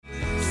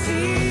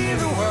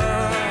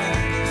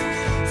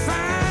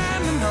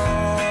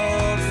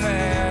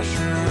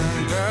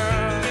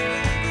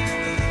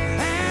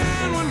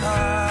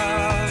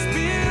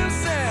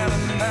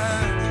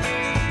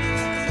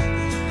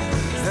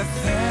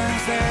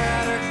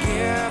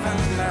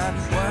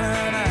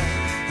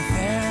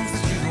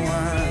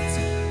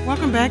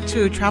Welcome back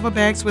to Travel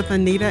Bags with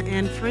Anita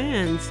and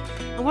Friends.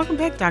 And welcome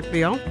back, Dr.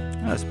 Bell.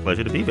 It's a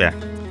pleasure to be back.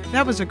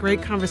 That was a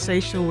great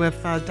conversation with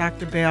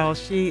Dr. Bell.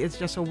 She is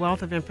just a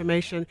wealth of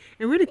information.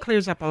 It really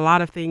clears up a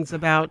lot of things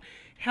about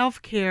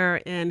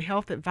healthcare and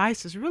health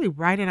advice is really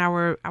right in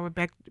our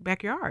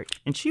backyard.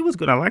 And she was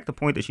good. I like the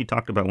point that she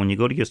talked about when you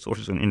go to your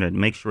sources on the internet,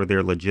 make sure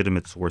they're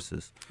legitimate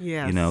sources.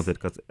 Yes. You know,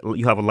 because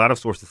you have a lot of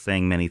sources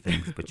saying many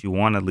things, but you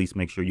want to at least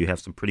make sure you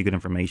have some pretty good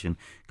information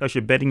because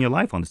you're betting your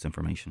life on this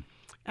information.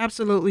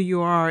 Absolutely,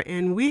 you are.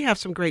 And we have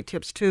some great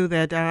tips, too,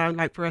 that I'd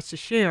like for us to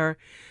share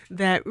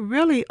that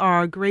really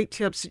are great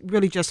tips,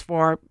 really just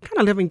for kind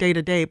of living day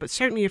to day. But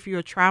certainly if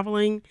you're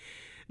traveling,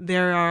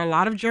 there are a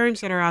lot of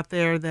germs that are out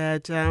there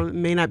that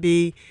may not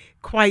be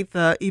quite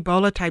the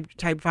Ebola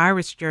type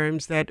virus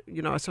germs that,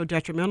 are so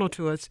detrimental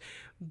to us,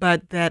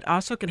 but that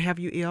also can have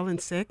you ill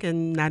and sick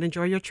and not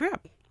enjoy your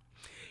trip.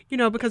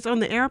 Because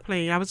on the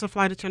airplane, I was a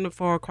flight attendant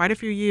for quite a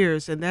few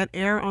years, and that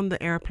air on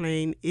the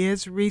airplane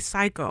is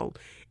recycled.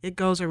 It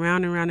goes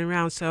around and around and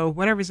around. So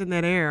whatever's in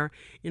that air,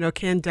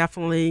 can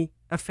definitely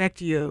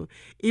affect you,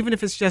 even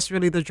if it's just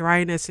really the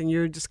dryness and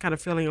you're just kind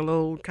of feeling a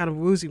little kind of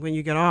woozy when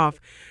you get off.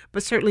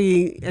 But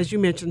certainly, as you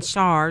mentioned,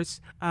 SARS,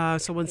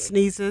 someone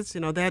sneezes,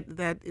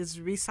 that is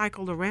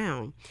recycled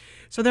around.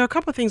 So there are a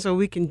couple of things that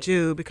we can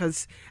do,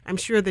 because I'm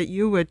sure that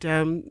you would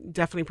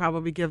definitely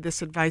probably give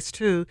this advice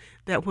too,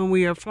 that when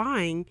we are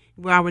flying,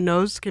 our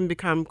nose can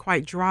become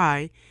quite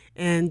dry,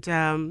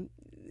 and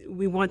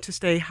we want to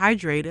stay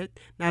hydrated,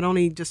 not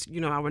only just,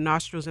 our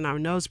nostrils and our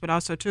nose, but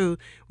also, too,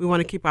 we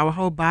want to keep our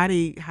whole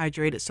body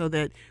hydrated so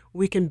that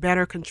we can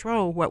better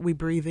control what we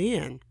breathe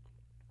in.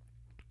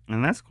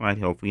 And that's quite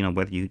helpful.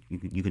 Whether you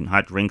can,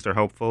 hot drinks are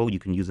helpful. You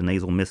can use a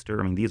nasal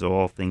mister. I mean, these are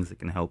all things that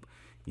can help,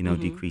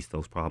 decrease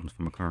those problems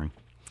from occurring.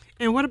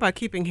 And what about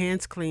keeping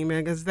hands clean,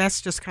 man? Because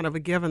that's just kind of a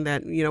given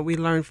that, we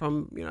learn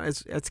from,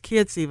 as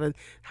kids even,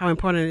 how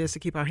important it is to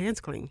keep our hands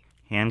clean.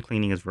 Hand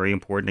cleaning is very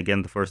important.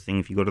 Again, the first thing,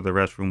 if you go to the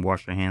restroom,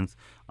 wash your hands,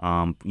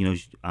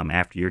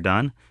 after you're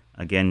done.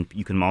 Again,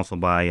 you can also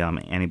buy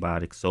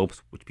antibiotic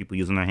soaps, which people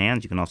use on their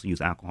hands. You can also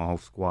use alcohol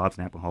squabs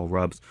and alcohol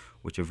rubs,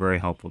 which are very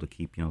helpful to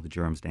keep, the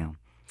germs down.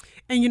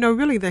 And,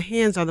 really the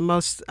hands are the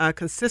most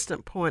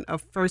consistent point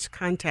of first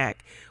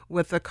contact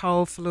with the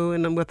cold, flu,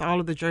 and with all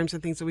of the germs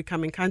and things that we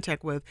come in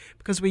contact with,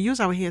 because we use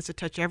our hands to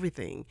touch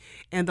everything.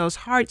 And those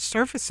hard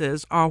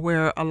surfaces are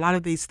where a lot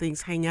of these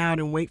things hang out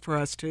and wait for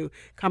us to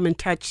come and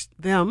touch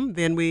them.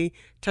 Then we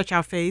touch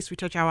our face, we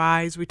touch our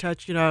eyes, we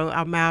touch,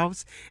 our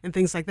mouths and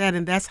things like that.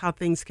 And that's how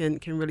things can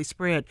really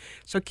spread.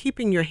 So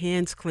keeping your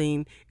hands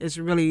clean is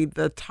really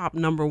the top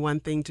number one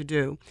thing to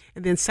do.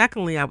 And then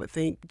secondly, I would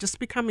think just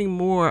becoming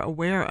more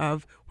aware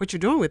of what you're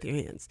doing with your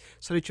hands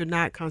so that you're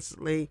not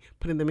constantly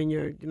putting them in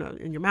your,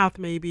 in your mouth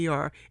maybe,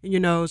 or in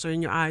your nose or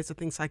in your eyes or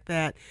things like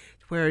that,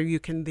 where you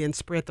can then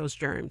spread those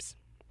germs.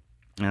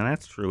 Now,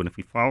 that's true. And if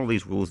we follow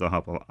these rules, they'll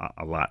help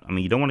a lot. I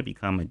mean, you don't want to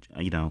become,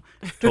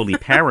 totally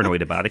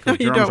paranoid about it, because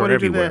germs are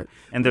everywhere.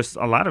 And there's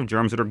a lot of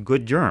germs that are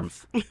good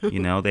germs.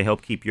 They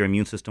help keep your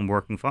immune system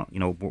working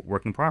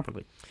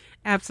properly.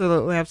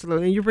 Absolutely,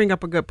 absolutely. And you bring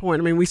up a good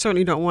point. I mean, we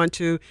certainly don't want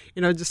to,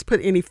 just put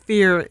any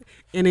fear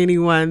in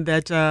anyone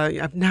that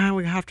now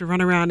we have to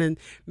run around and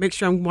make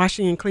sure I'm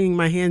washing and cleaning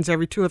my hands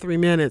every 2 or 3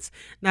 minutes.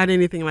 Not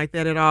anything like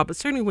that at all. But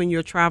certainly when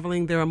you're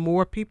traveling, there are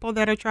more people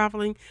that are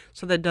traveling.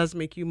 So that does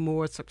make you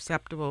more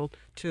susceptible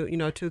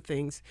to, to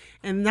things.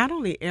 And not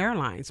only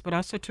airlines, but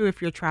also, too, if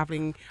you're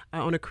traveling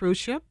on a cruise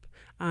ship.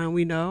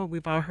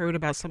 We've all heard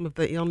about some of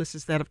the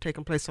illnesses that have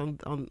taken place on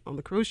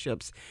the cruise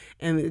ships,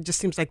 and it just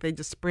seems like they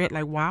just spread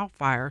like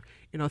wildfire,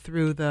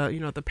 through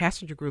the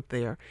passenger group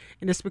there,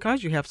 and it's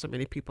because you have so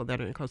many people that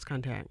are in close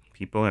contact.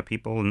 People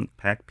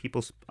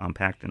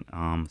packed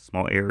in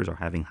small areas or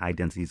having high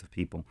densities of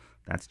people.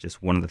 That's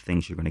just one of the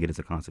things you're going to get as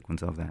a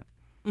consequence of that.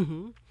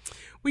 Mm-hmm.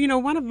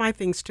 Well, one of my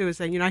things too is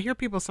that I hear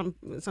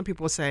some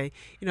people say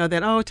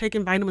that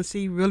taking vitamin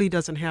C really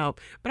doesn't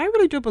help, but I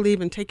really do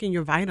believe in taking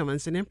your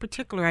vitamins, and in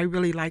particular, I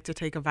really like to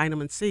take a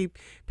vitamin C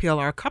pill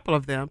or a couple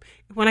of them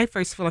when I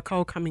first feel a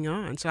cold coming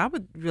on. So I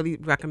would really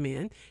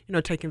recommend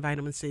taking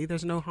vitamin C.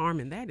 There's no harm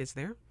in that, is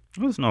there?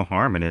 Well, there's no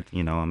harm in it.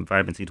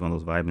 Vitamin C is one of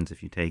those vitamins.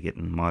 If you take it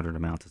in moderate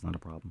amounts, it's not a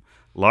problem.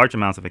 Large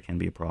amounts of it can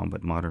be a problem,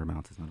 but moderate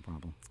amounts is not a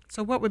problem.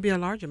 So what would be a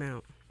large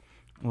amount?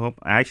 Well,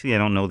 actually, I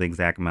don't know the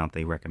exact amount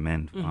they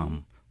recommend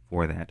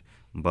for that.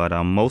 But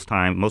most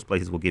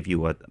places will give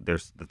you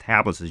the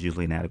tablets is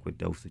usually an adequate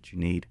dose that you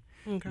need.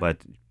 Okay. But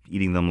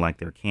eating them like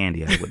they're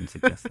candy, I wouldn't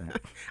suggest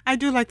that. I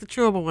do like the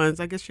chewable ones.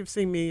 I guess you've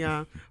seen me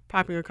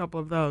popping a couple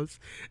of those.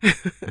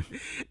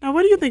 Now,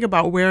 what do you think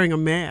about wearing a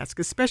mask,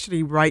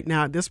 especially right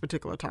now at this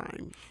particular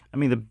time? I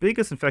mean, the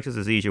biggest infectious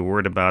disease you're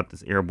worried about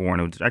is airborne.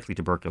 It's actually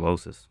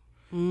tuberculosis.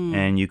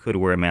 and you could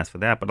wear a mask for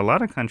that. But a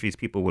lot of countries,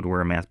 people would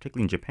wear a mask,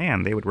 particularly in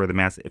Japan. They would wear the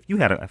mask if you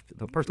had if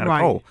the person had a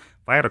cold.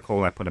 If I had a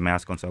cold, I put a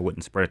mask on so I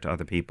wouldn't spread it to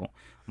other people.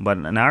 But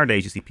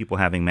nowadays, you see people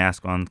having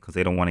masks on because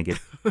they don't want to get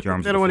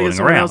germs they don't want to get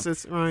floating around.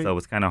 Else's, right. So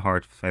it's kind of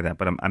hard to say that.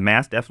 But a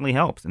mask definitely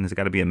helps, and there's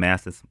got to be a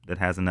mask that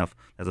has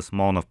a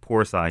small enough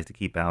pore size to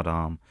keep out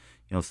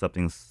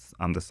something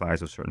the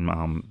size of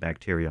certain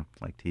bacteria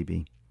like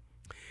TB.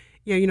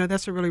 Yeah,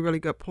 that's a really, really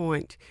good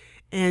point.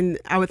 And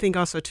I would think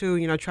also,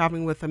 too,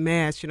 traveling with a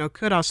mask,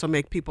 could also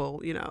make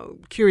people,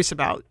 curious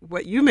about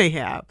what you may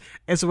have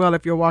as well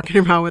if you're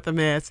walking around with a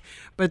mask.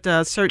 But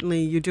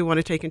certainly you do want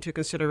to take into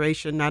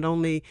consideration not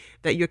only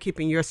that you're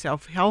keeping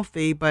yourself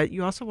healthy, but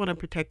you also want to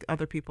protect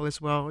other people as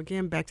well.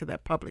 Again, back to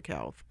that public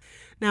health.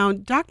 Now,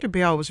 Dr.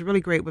 Bell was really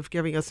great with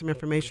giving us some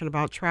information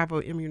about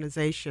travel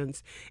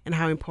immunizations and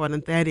how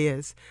important that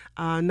is.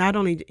 Not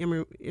only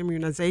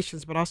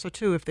immunizations, but also,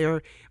 too, if there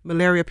are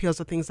malaria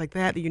pills or things like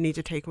that you need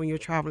to take when you're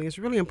traveling.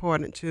 It's really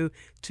important to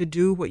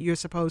do what you're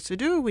supposed to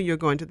do when you're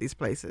going to these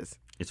places.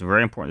 It's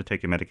very important to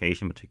take your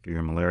medication, particularly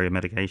your malaria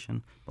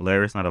medication.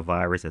 Malaria is not a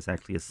virus. It's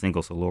actually a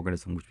single-cell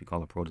organism, which we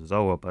call a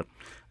protozoa. But,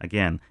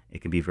 again,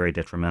 it can be very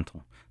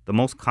detrimental. The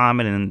most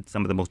common and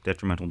some of the most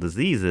detrimental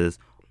diseases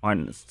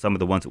aren't some of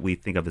the ones that we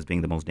think of as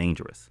being the most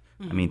dangerous.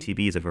 I mean,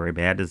 TB is a very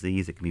bad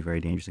disease. It can be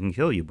very dangerous. It can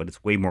kill you, but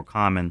it's way more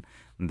common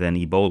than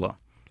Ebola.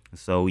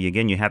 So,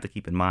 again, you have to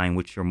keep in mind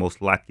which you're most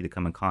likely to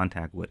come in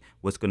contact with,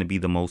 what's going to be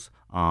the most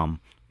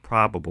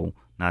probable,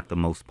 not the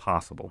most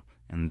possible.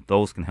 And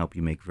those can help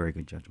you make very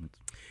good judgments.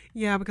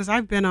 Yeah, because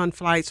I've been on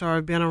flights or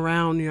I've been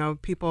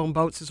around, people on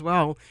boats as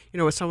well,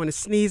 where someone is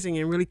sneezing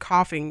and really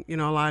coughing, a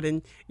lot.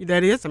 And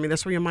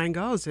that's where your mind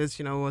goes is,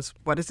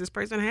 what does this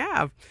person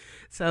have?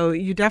 So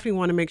you definitely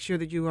want to make sure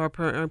that you are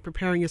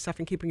preparing yourself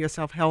and keeping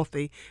yourself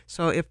healthy.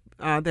 So if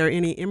there are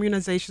any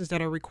immunizations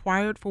that are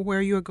required for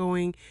where you're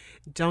going,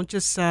 don't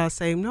just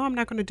say, no, I'm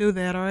not going to do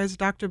that. Or as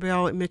Dr.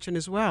 Bell mentioned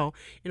as well,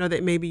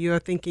 that maybe you're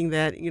thinking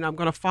that, I'm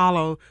going to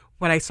follow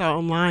what I saw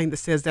online that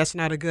says that's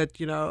not a good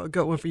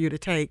one for you to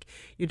take.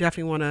 You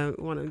definitely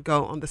want to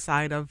go on the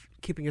side of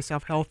keeping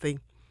yourself healthy.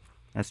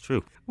 That's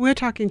true. We're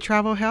talking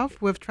travel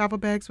health with Travel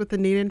Bags with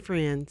Anita and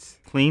Friends.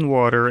 Clean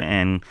water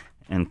and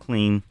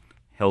clean,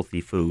 healthy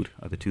food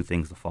are the two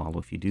things to follow.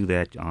 If you do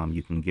that,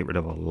 you can get rid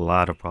of a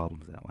lot of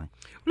problems that way.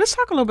 Let's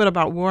talk a little bit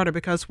about water,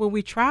 because when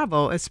we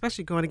travel,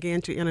 especially going again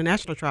to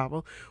international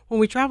travel, when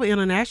we travel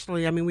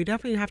internationally, we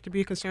definitely have to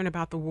be concerned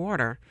about the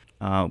water.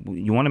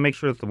 You want to make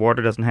sure that the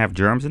water doesn't have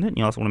germs in it, and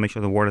you also want to make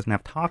sure the water doesn't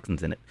have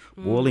toxins in it.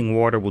 Boiling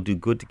water will do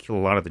good to kill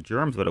a lot of the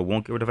germs, but it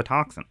won't get rid of a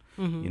toxin.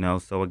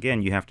 So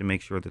again, you have to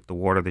make sure that the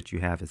water that you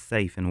have is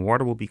safe, and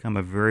water will become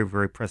a very,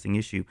 very pressing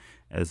issue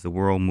as the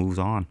world moves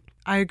on.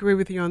 I agree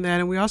with you on that.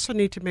 And we also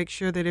need to make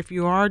sure that if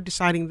you are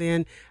deciding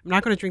then, I'm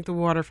not going to drink the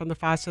water from the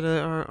faucet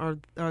or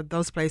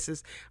those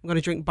places, I'm going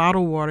to drink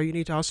bottled water, you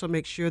need to also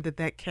make sure that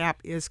that cap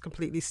is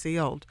completely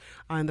sealed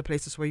in the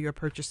places where you're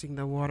purchasing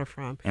the water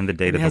from. And the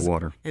date of the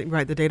water.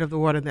 Right, the date of the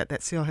water,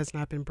 that seal has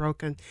not been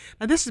broken.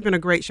 Now, this has been a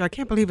great show. I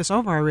can't believe it's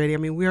over already.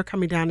 We are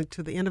coming down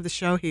to the end of the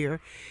show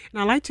here.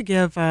 And I'd like to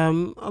give a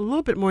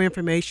little bit more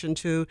information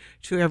to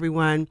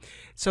everyone.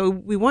 So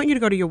we want you to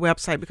go to your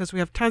website, because we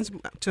have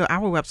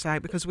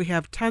we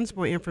have tons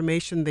more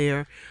information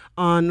there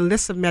on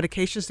lists of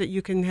medications that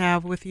you can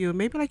have with you,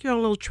 maybe like your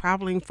own little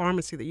traveling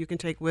pharmacy that you can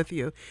take with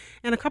you,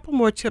 and a couple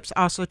more tips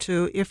also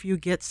too if you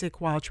get sick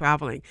while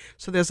traveling.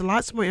 So there's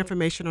lots more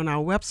information on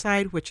our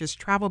website, which is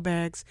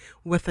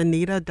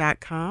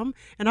travelbagswithanita.com,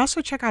 and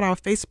also check out our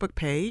Facebook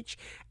page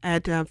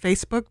at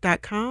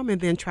facebook.com and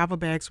then Travel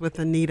Bags with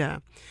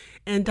Anita.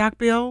 And Doc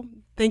Bill,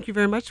 thank you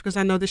very much, because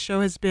I know this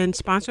show has been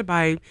sponsored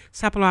by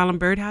Sapelo Island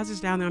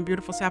Birdhouses down there in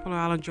beautiful Sapelo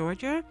Island,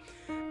 Georgia,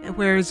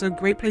 where it's a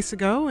great place to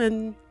go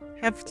and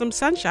have some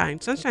sunshine.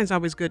 Sunshine's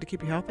always good to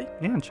keep you healthy.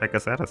 Yeah, and check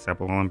us out at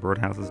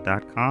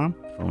SapeloIslandBirdhouses.com.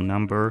 Phone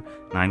number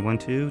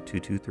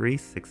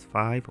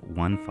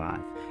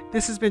 912-223-6515.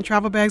 This has been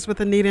Travel Bags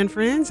with Anita and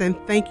Friends, and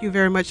thank you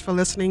very much for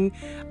listening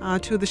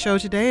to the show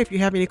today. If you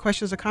have any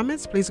questions or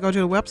comments, please go to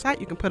the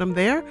website. You can put them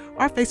there,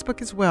 or Facebook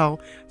as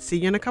well. See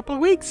you in a couple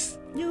of weeks.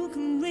 You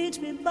can reach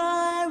me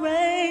by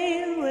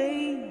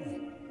railway.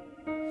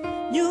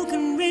 You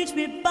can reach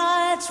me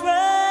by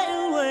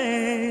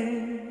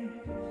trailway.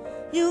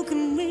 You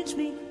can reach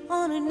me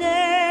on an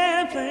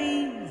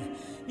airplane.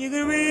 You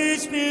can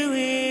reach me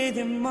with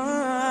your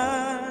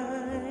mind.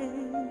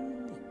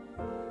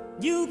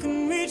 You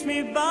can reach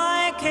me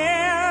by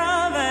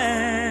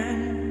caravan,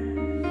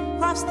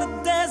 cross the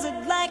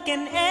desert like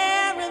an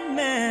Arab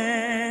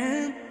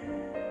man.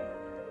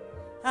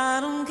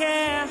 I don't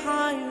care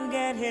how you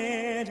get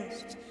here,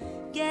 just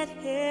get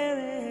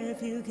here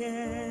if you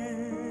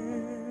can.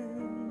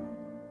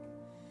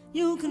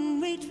 You can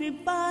reach me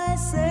by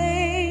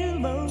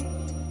sailboat,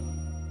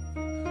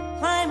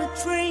 climb a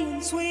tree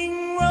and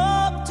swing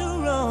rope to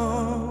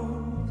rope.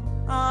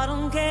 I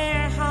don't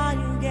care how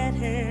you get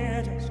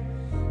here, just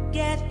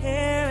get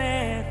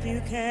here if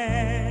you can.